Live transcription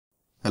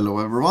Hello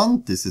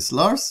everyone, this is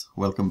Lars.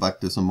 Welcome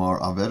back to some more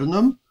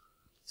Avernum.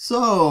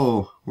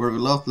 So, where we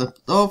left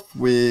off,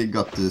 we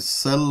got to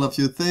sell a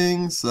few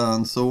things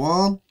and so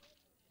on.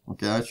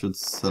 Okay, I should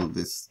sell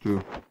this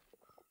too.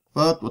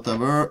 But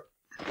whatever.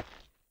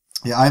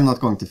 Yeah, I'm not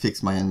going to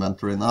fix my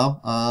inventory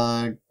now.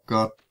 I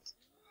got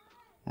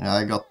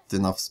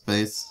enough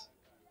space.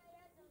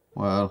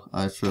 Well,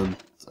 I should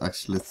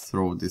actually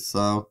throw this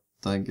out,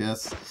 I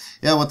guess.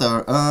 Yeah,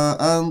 whatever.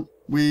 And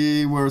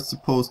we were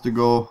supposed to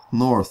go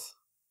north.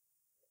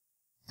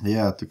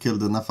 Yeah, to kill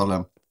the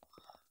Nephilim.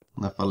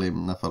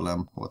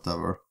 Nephilim,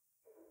 whatever.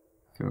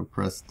 Okay,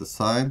 press the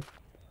sign.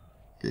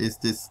 Okay, is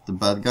this the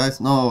bad guys?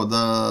 No,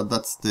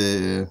 that's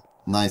the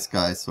nice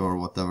guys or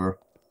whatever.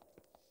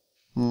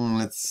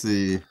 Let's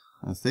see.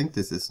 I think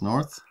this is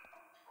north.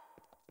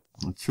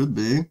 It should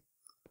be.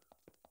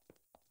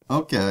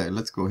 Okay,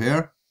 let's go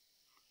here.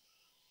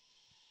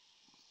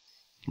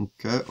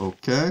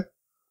 Okay.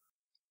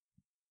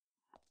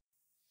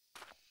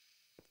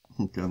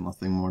 Okay,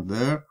 nothing more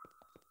there.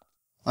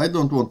 I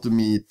don't want to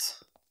meet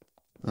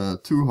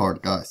two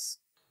hard guys.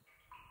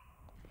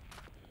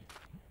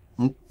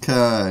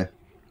 Okay.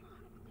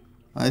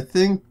 I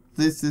think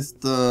this is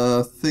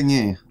the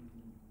thingy.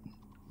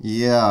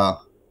 Yeah.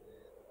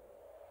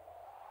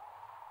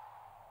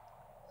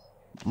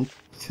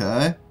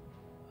 Okay.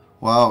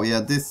 Wow,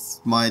 yeah,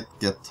 this might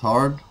get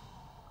hard.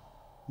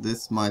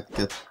 This might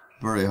get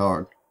very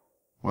hard.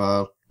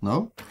 Well,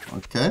 no.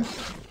 Okay.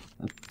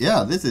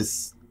 Yeah, this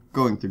is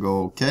going to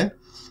go okay.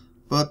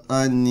 But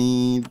I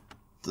need...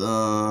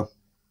 I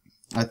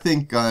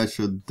think I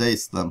should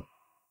daze them.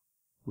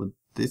 Would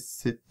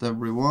this hit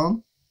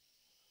everyone?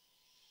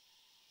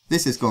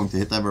 This is going to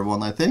hit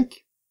everyone, I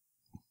think.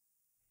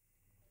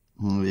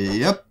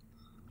 Yep.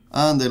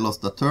 And they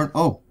lost a turn.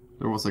 Oh,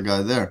 there was a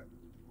guy there.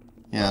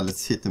 Yeah,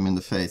 let's hit him in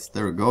the face.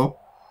 There we go.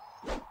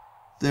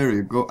 There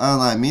you go.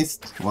 And I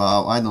missed.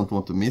 Wow, I don't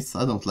want to miss.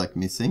 I don't like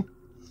missing.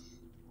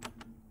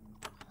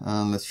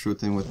 And let's shoot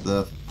him with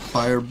the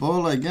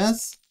fireball, I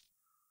guess.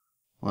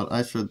 Well,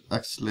 I should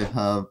actually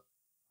have...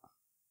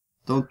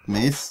 Don't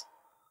miss.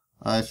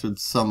 I should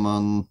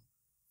summon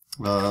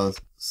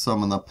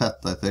a pet,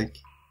 I think.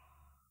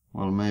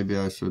 Well, maybe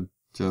I should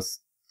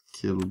just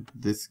kill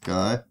this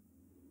guy.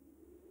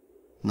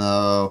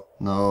 No,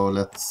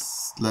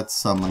 let's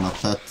summon a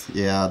pet.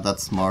 Yeah,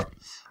 that's smart.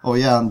 Oh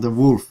yeah, and the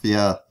wolf.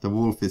 Yeah, the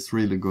wolf is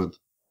really good.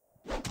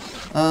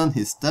 And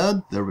he's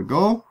dead. There we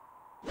go.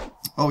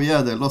 Oh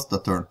yeah, they lost a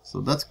turn,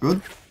 so that's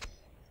good.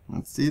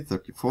 Let's see,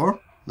 34.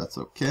 That's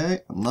okay.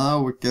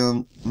 Now we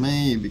can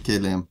maybe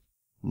kill him.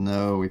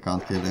 No, we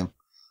can't kill him.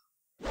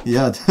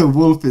 Yeah, the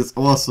wolf is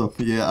awesome.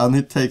 Yeah, and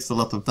it takes a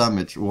lot of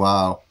damage.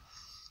 Wow.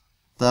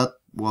 That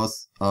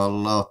was a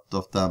lot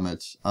of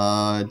damage.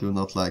 I do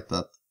not like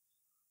that.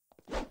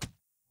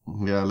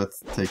 Yeah, let's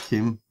take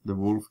him. The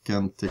wolf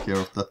can take care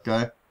of that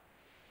guy.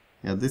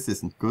 Yeah, this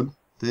isn't good.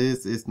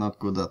 This is not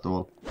good at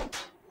all.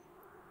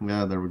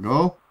 Yeah, there we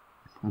go.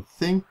 I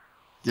think...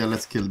 Yeah,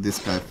 let's kill this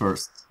guy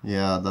first.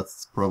 Yeah,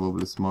 that's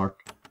probably smart.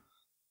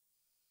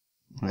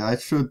 Yeah, I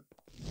should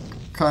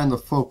kind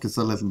of focus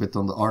a little bit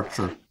on the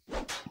archer.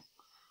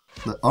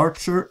 The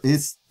archer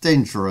is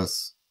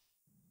dangerous.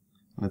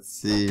 Let's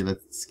see,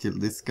 let's kill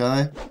this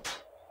guy.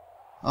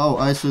 Oh,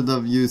 I should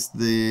have used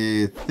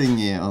the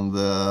thingy on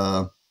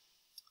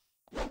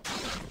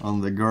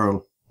the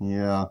girl.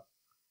 Yeah.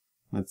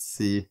 Let's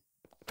see.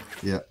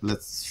 Yeah,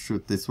 let's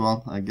shoot this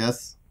one, I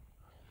guess.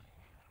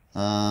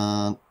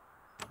 And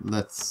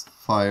let's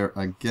fire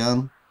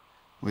again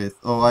with...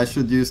 Oh, I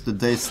should use the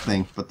daze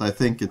thing, but I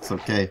think it's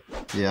okay.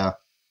 Yeah.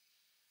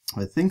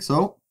 I think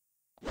so.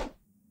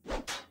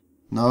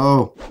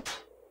 No!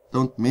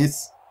 Don't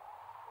miss.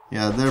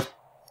 Yeah, they're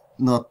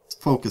not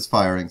focus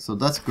firing, so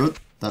that's good.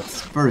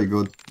 That's very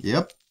good.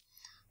 Yep.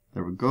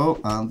 There we go.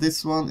 And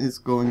this one is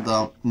going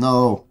down.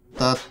 No,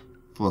 that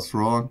was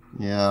wrong.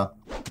 Yeah.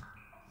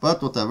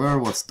 But whatever,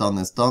 what's done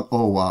is done.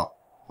 Oh wow.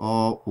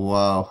 Oh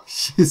wow.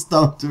 She's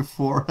down to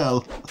 4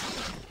 health.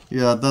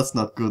 Yeah, that's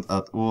not good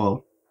at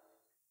all.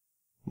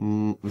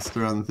 Is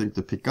there anything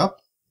to pick up?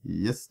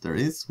 Yes, there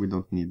is. We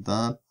don't need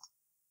that.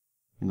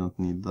 We don't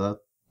need that.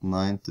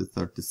 9 to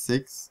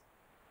 36.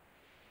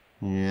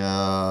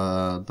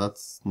 Yeah,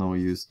 that's no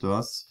use to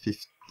us.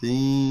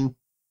 15.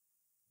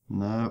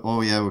 No.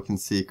 Oh yeah, we can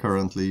see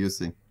currently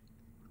using.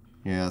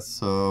 Yeah,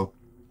 so...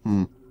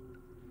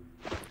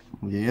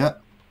 Yeah.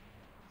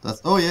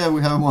 That's... Oh yeah,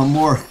 we have one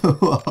more.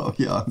 Wow,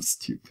 yeah, I'm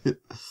stupid.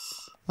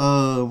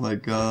 Oh my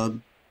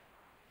god.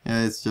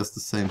 Yeah, it's just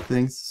the same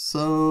things.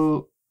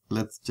 So,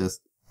 let's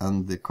just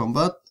end the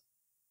combat.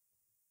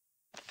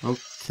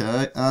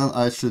 Okay, and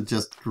I should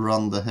just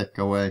run the heck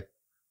away.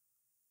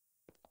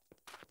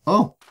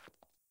 Oh!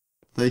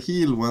 They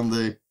heal when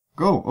they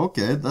go.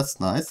 Okay,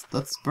 that's nice.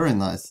 That's very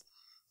nice.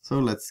 So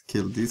let's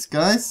kill these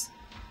guys.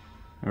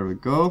 There we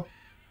go.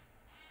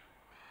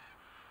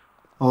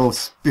 Oh,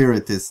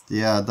 Spiritist.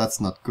 Yeah, that's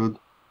not good.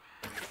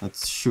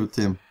 Let's shoot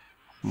him.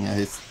 Yeah,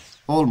 he's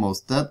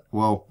almost dead.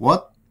 Whoa,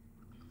 what?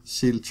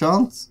 Shield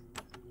chance?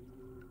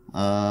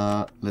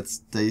 Let's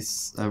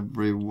daze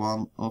every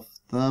one of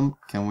them.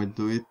 Can we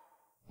do it?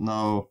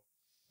 No.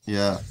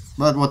 Yeah,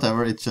 but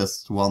whatever, it's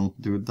just one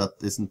dude that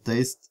isn't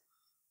dazed.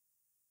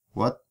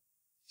 What?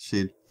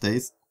 She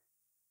dazed?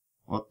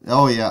 What?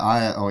 Oh yeah,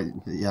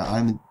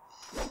 I'm...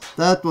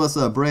 That was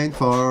a brain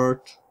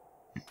fart.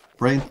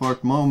 Brain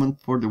fart moment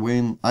for the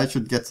win. I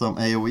should get some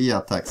AoE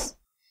attacks.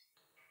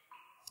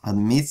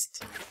 And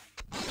missed.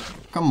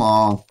 Come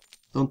on,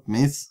 don't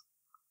miss.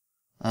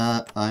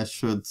 I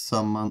should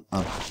summon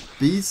a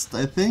beast,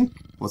 I think.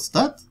 What's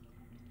that?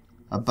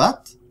 A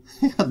bat?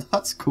 Yeah,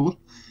 that's cool.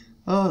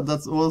 Oh,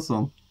 that's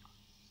awesome.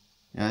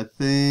 Yeah, I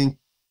think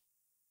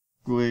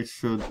we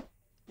should...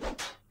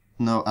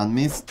 No, and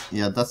missed.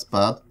 Yeah, that's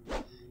bad.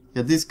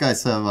 Yeah, these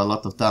guys have a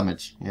lot of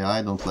damage. Yeah,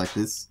 I don't like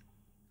this.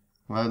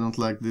 I don't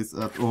like this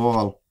at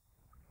all.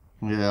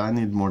 Yeah, I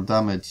need more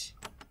damage.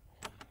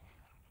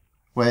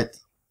 Wait,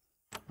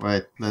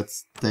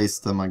 let's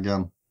taste them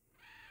again.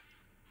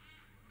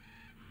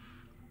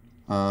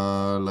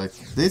 Like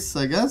this,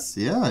 I guess.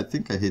 Yeah, I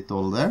think I hit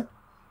all there.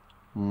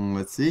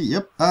 Let's see.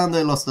 Yep, and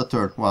I lost a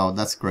turn. Wow,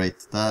 that's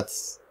great.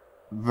 That's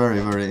very,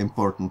 very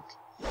important.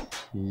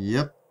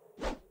 Yep.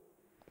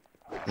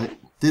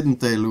 Didn't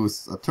they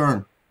lose a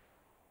turn?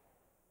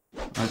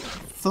 I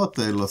thought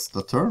they lost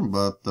a turn,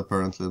 but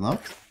apparently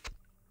not.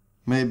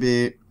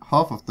 Maybe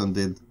half of them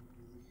did.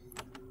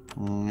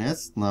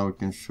 Yes, now we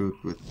can shoot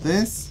with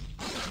this.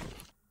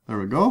 There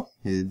we go.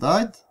 He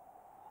died.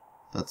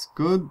 That's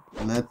good.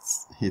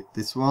 Let's hit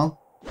this one.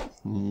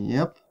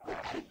 Yep.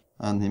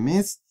 And he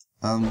missed.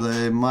 And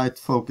they might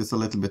focus a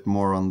little bit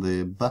more on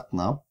the bat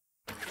now.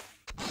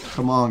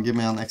 Come on, give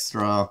me an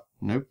extra...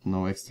 Nope,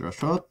 no extra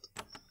shot.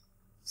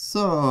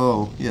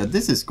 So, yeah,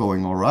 this is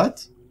going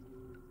alright.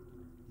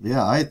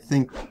 Yeah, I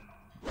think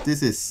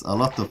this is a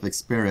lot of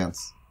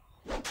experience.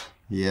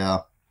 Yeah.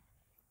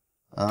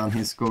 And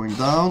he's going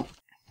down.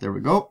 There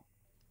we go.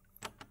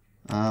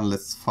 And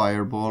let's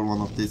fireball one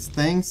of these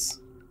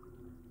things.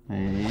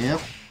 Yep.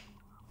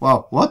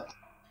 Wow, what?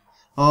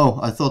 Oh,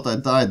 I thought I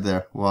died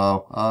there.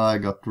 Wow, I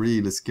got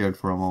really scared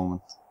for a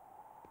moment.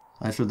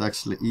 I should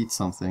actually eat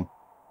something.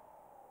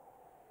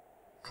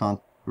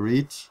 Can't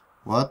reach.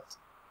 What?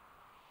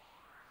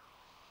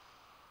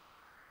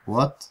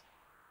 What?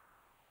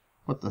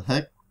 What the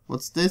heck?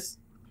 What's this?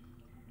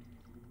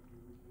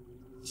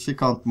 She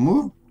can't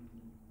move?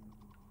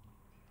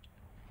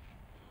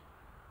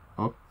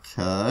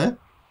 Okay.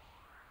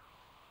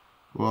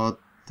 What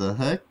the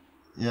heck?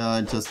 Yeah,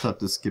 I just have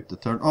to skip the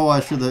turn. Oh,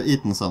 I should have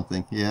eaten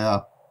something.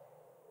 Yeah.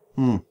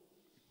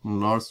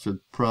 Lars should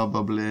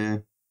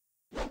probably...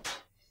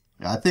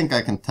 Yeah, I think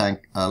I can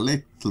tank a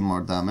little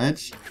more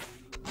damage.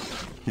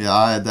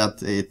 Yeah,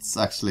 it's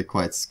actually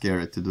quite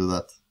scary to do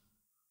that.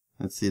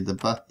 Let's see, the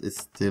bat is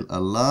still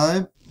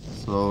alive.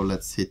 So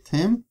let's hit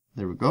him.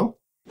 There we go.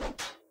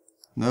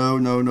 No,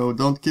 no, no,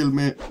 don't kill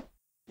me.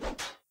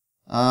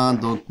 And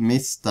don't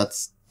miss.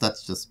 That's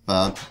just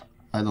bad.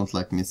 I don't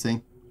like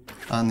missing.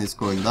 And he's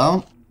going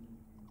down.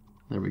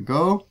 There we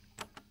go.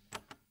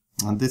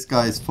 And this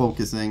guy is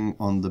focusing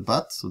on the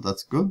bat, so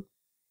that's good.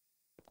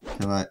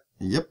 Can I...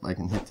 Yep, I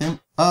can hit him.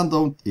 And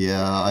don't...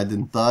 Yeah, I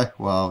didn't die.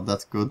 Wow,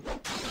 that's good.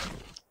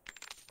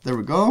 There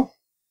we go.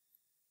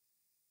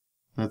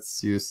 Let's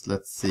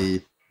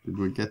see. Did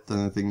we get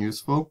anything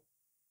useful?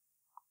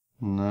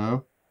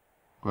 No.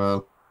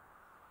 Well,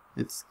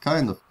 it's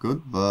kind of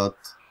good, but...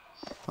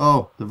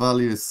 Oh, the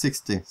value is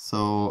 60,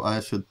 so I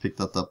should pick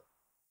that up.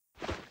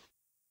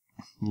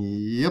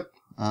 Yep,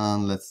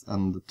 and let's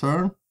end the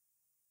turn.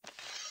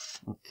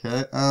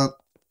 Okay, and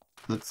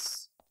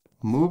let's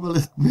move a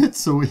little bit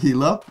so we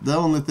heal up. The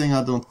only thing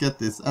I don't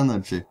get is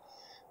energy.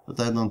 But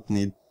I don't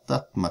need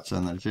that much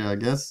energy, I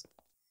guess.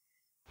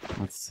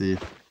 Let's see.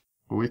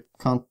 We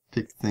can't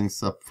pick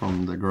things up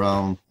from the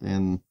ground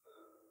when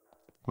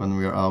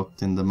we are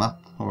out in the map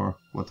or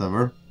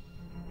whatever.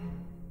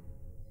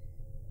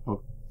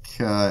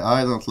 Okay,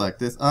 I don't like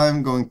this.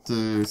 I'm going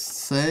to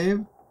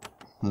save.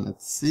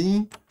 Let's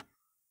see.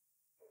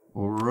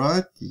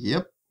 Alright,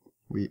 yep.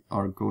 We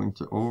are going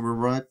to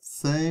overwrite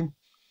save.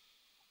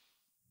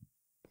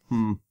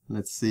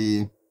 Let's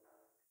see.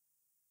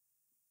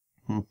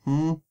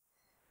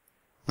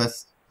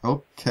 Best.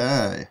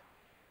 Okay.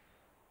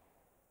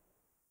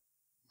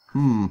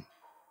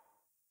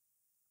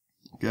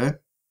 Okay.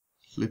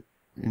 Slip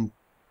in.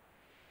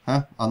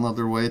 Huh?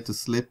 Another way to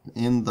slip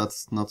in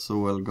that's not so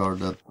well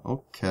guarded.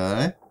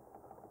 Okay.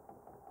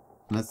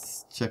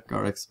 Let's check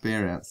our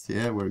experience.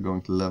 Yeah, we're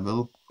going to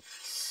level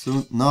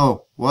soon.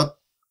 No, what?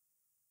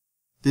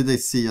 Did they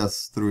see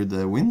us through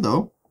the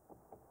window?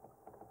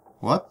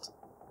 What?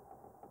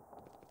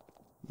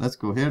 Let's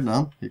go here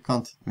then. You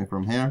can't hit me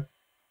from here.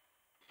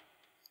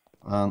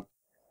 And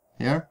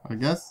here, I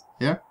guess.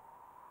 Here.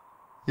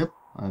 Yep,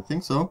 I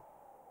think so.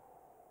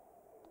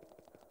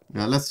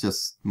 Yeah, let's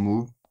just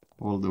move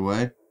all the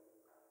way.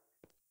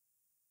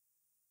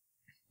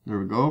 There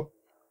we go.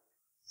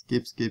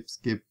 Skip, skip,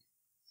 skip,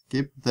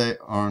 skip. They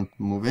aren't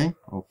moving.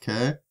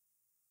 Okay.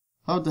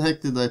 How the heck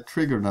did I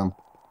trigger them?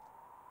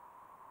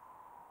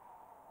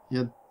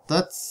 Yeah,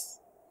 that's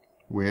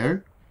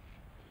Weird.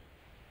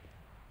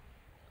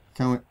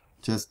 Can we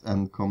just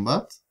end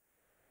combat?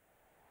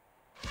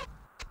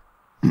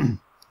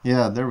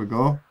 Yeah, there we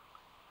go.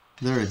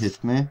 There it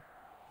hit me.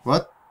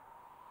 What?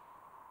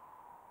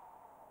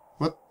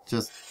 What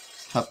just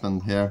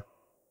happened here?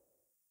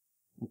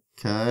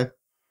 Okay.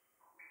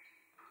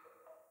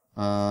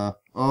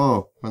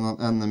 Oh, when an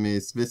enemy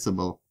is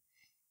visible.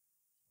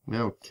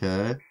 Yeah,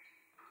 okay.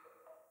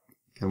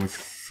 Can we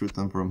shoot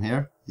them from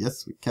here?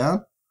 Yes, we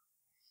can.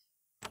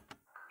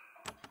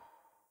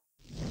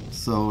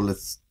 So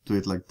let's do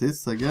it like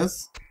this, I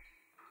guess.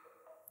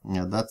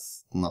 Yeah,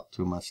 that's not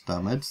too much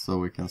damage, so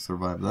we can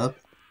survive that.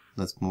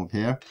 Let's move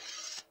here.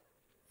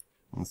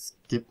 And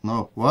skip.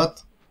 No,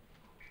 what?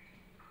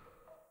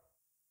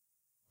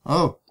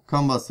 Oh,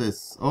 combat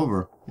is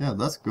over. Yeah,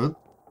 that's good.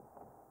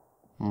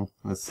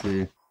 Let's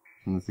see.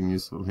 Anything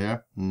useful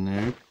here?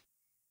 Nope.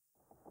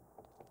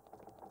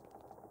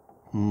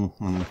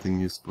 Anything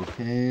useful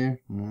here?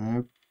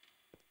 Nope.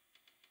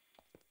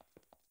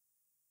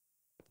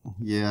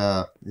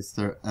 Yeah, is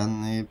there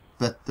any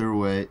better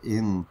way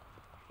in?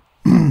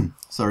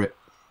 Sorry.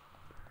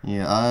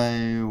 Yeah,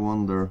 I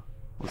wonder.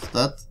 What's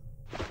that?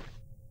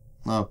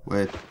 No,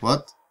 wait,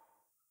 what?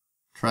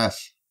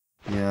 Trash.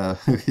 Yeah,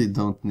 we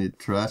don't need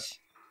trash.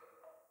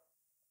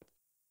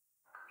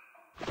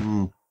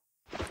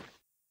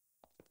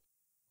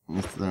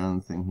 Is there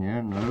anything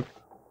here? Nope.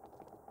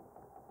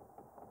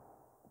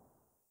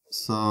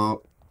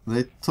 So,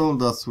 they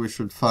told us we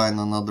should find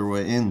another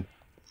way in.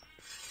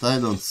 I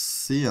don't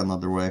see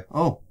another way.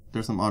 Oh,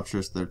 there's some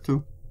archers there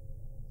too.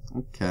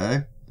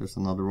 Okay, there's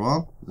another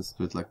one. Let's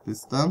do it like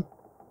this then.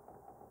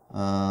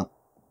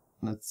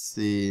 Let's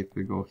see if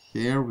we go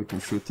here, we can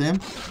shoot him.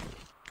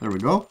 There we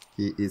go.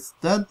 He is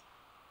dead.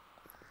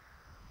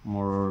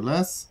 More or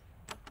less.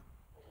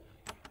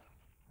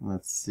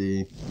 Let's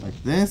see,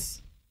 like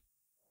this.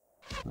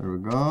 There we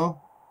go.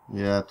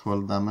 Yeah,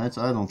 12 damage.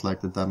 I don't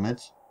like the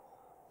damage.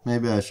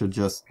 Maybe I should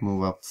just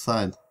move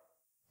outside.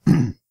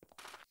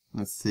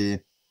 Let's see.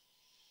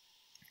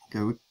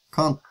 Okay, we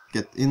can't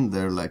get in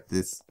there like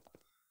this.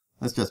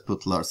 Let's just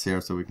put Lars here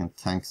so we can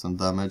tank some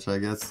damage, I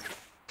guess.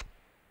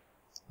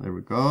 There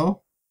we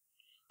go.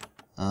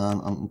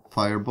 And on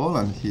fireball,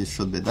 and he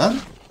should be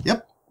dead.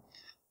 Yep.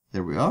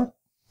 There we are.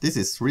 This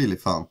is really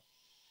fun.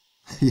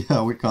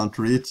 Yeah, we can't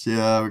reach.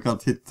 Yeah, we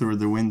can't hit through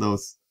the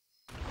windows.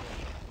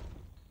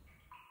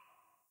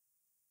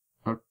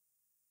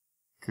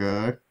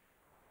 Okay.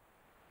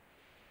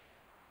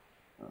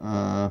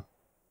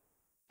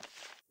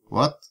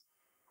 What?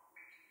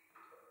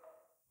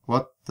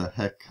 What the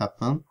heck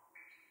happened?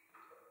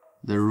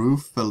 The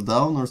roof fell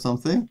down or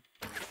something?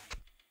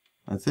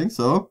 I think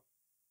so.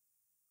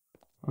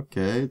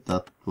 Okay,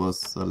 that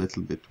was a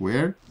little bit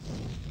weird.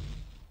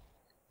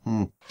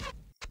 Yeah,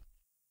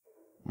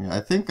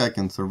 I think I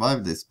can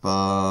survive this,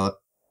 but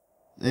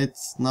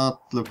it's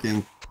not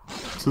looking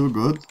too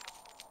good.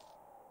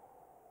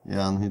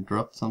 Yeah, and he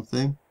dropped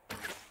something.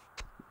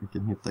 We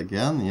can hit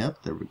again.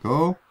 Yep, there we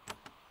go.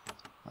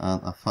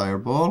 And a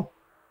fireball.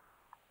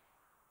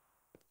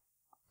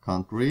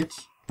 Can't reach.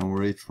 Can we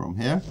reach from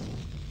here?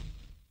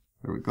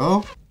 There we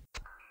go.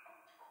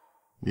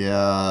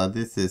 Yeah,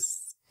 this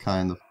is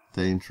kind of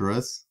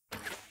dangerous.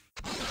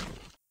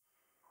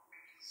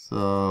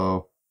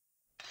 So,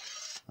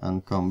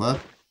 and combat.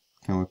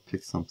 Can we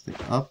pick something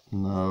up?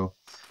 No.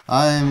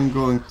 I'm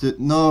going to...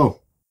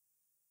 No!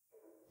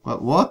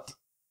 What?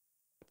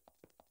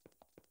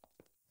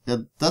 Yeah,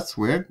 that's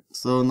weird.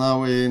 So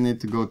now we need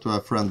to go to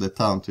a friendly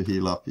town to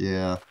heal up.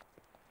 Yeah.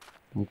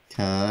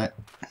 Okay.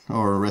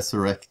 Or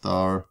resurrect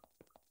our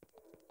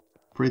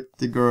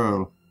pretty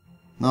girl.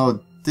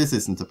 No, this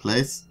isn't the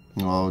place.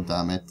 Oh,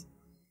 damn it.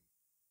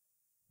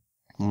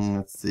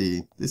 Let's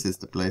see. This is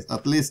the place.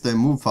 At least they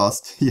move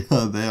fast.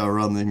 Yeah, they are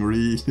running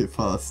really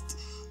fast.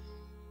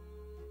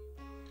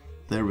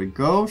 There we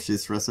go.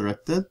 She's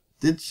resurrected.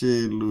 Did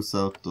she lose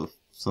out of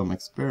some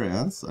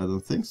experience? I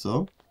don't think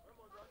so.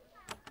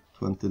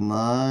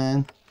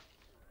 29.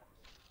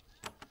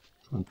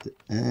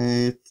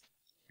 28.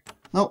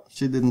 No,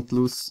 she didn't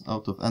lose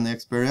out of any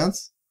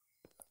experience.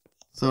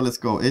 So let's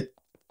go. It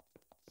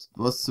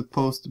was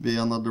supposed to be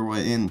another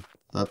way in.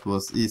 That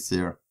was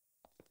easier.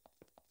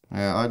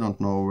 I don't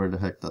know where the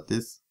heck that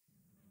is.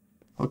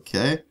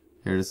 Okay,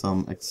 here is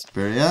some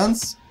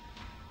experience.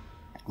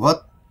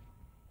 What?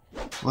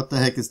 What the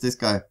heck is this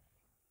guy?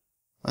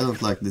 I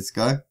don't like this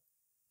guy.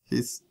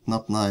 He's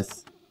not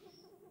nice.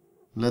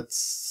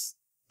 Let's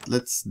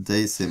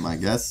daze him, I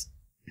guess.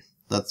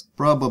 That's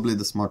probably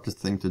the smartest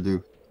thing to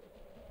do.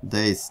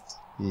 Dazed.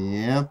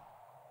 Yep.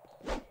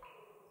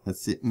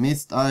 Let's see.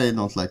 Missed. I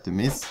don't like to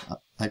miss.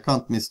 I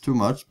can't miss too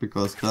much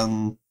because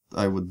then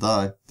I would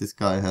die. This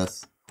guy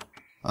has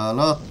a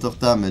lot of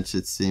damage,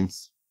 it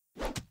seems.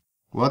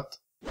 What?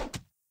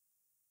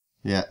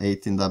 Yeah,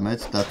 18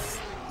 damage.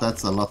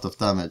 That's a lot of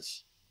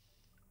damage.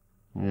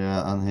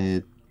 Yeah, and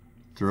he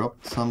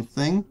dropped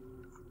something.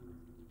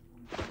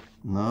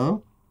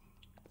 No.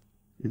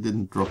 He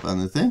didn't drop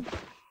anything.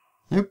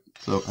 Nope.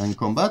 So, end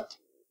combat.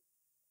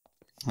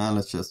 And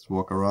let's just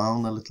walk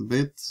around a little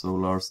bit so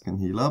Lars can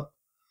heal up.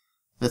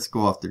 Let's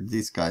go after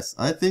these guys.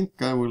 I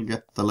think I will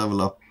get the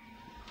level up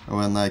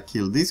when I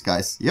kill these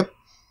guys. Yep.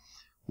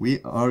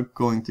 We are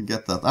going to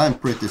get that. I'm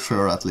pretty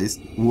sure at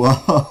least.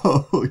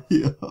 Wow.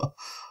 Yeah.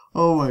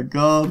 Oh my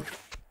god.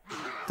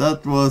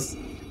 That was...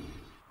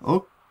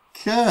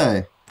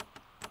 Okay.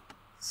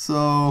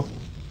 So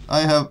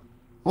I have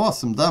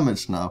awesome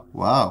damage now.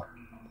 Wow.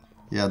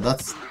 Yeah,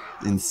 that's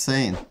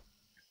insane.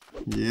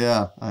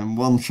 Yeah, I'm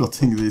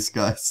one-shotting these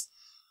guys.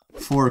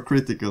 4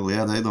 critical.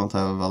 Yeah, they don't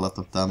have a lot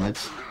of damage.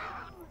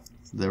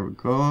 So there we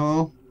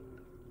go.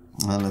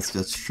 And let's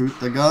just shoot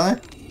the guy.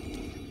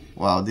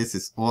 Wow, this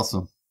is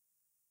awesome.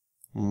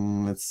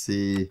 Let's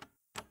see.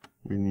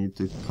 We need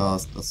to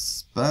cast a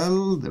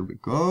spell. There we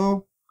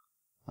go.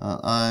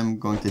 I'm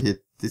going to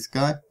hit this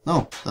guy.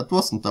 No, that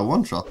wasn't a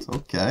one-shot.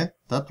 Okay,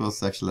 that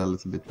was actually a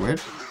little bit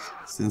weird,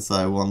 since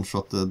I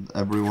one-shotted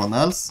everyone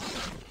else.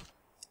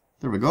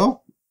 There we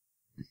go.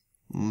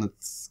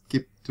 Let's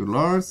skip to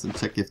Lars and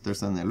check if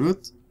there's any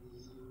loot.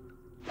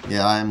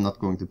 Yeah, I'm not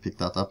going to pick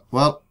that up.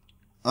 Well,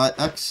 I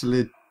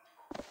actually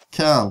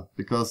can,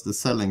 because the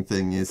selling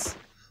thing is...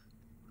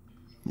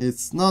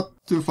 It's not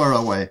too far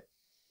away.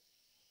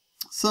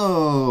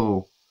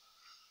 So...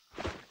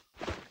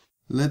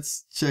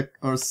 Let's check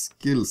our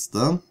skills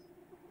then.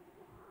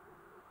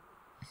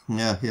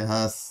 Yeah, he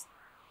has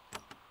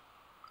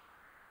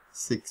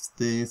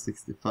 60,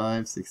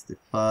 65,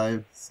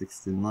 65,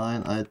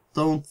 69. I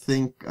don't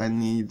think I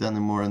need any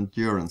more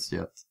endurance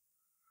yet.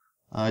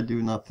 I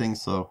do not think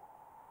so.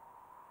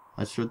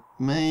 I should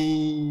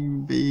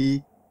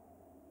maybe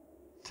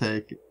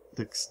take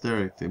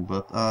dexterity,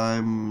 but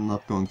I'm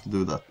not going to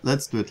do that.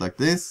 Let's do it like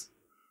this.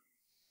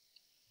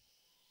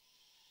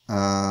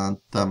 And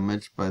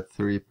damage by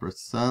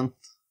 3%.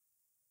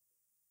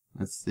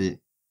 Let's see.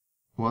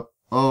 What?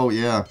 Oh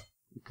yeah,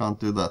 we can't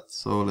do that.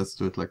 So let's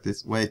do it like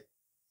this. Wait.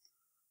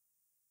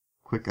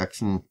 Quick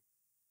action.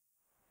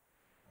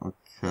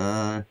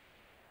 Okay.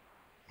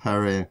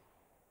 Parry.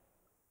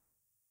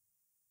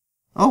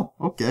 Oh,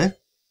 okay.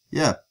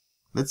 Yeah,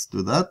 let's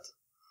do that.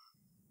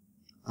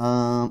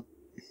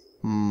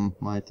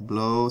 Mighty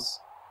blows.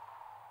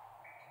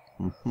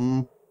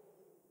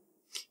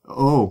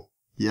 Oh,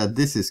 yeah,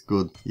 this is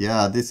good.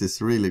 Yeah, this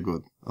is really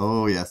good.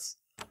 Oh, yes.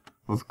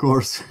 Of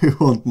course, we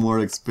want more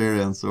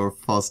experience or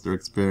faster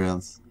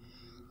experience.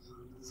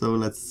 So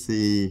let's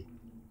see.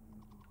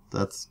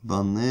 That's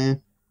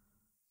Bunny.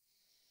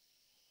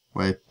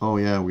 Wait, oh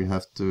yeah, we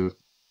have to...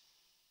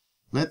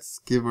 Let's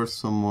give her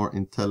some more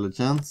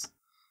intelligence.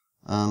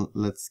 And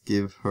let's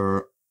give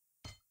her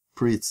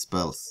preach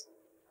spells.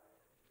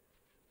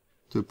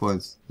 2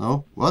 points.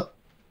 No? What?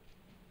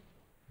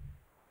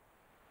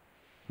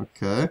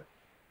 Okay.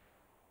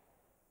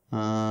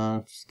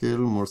 Skill,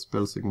 more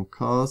spells you can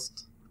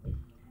cast.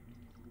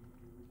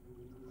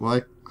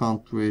 Why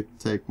can't we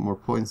take more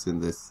points in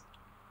this?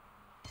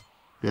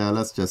 Yeah,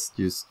 let's just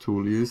use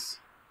tool use.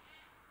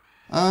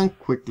 And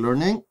quick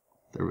learning.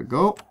 There we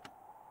go.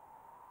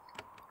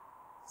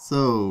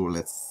 So,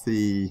 let's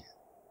see.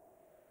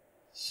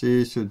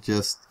 She should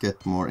just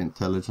get more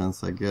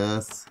intelligence, I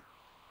guess.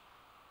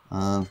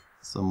 And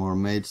some more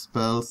mage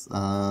spells.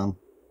 And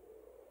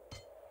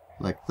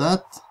like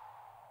that.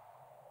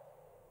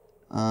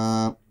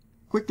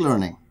 Quick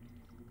learning.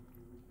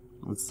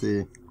 Let's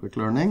see. Quick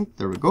learning.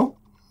 There we go.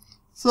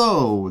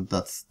 So,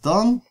 that's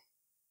done.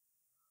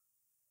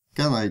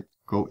 Can I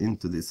go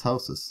into these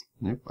houses?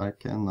 Nope, I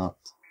cannot.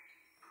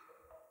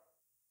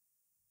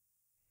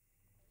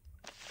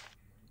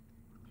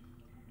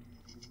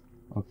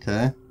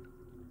 Okay.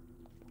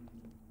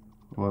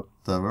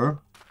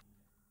 Whatever.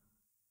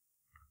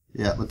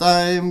 Yeah, but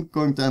I'm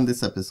going to end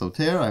this episode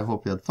here. I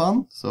hope you had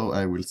fun, so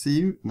I will see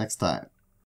you next time.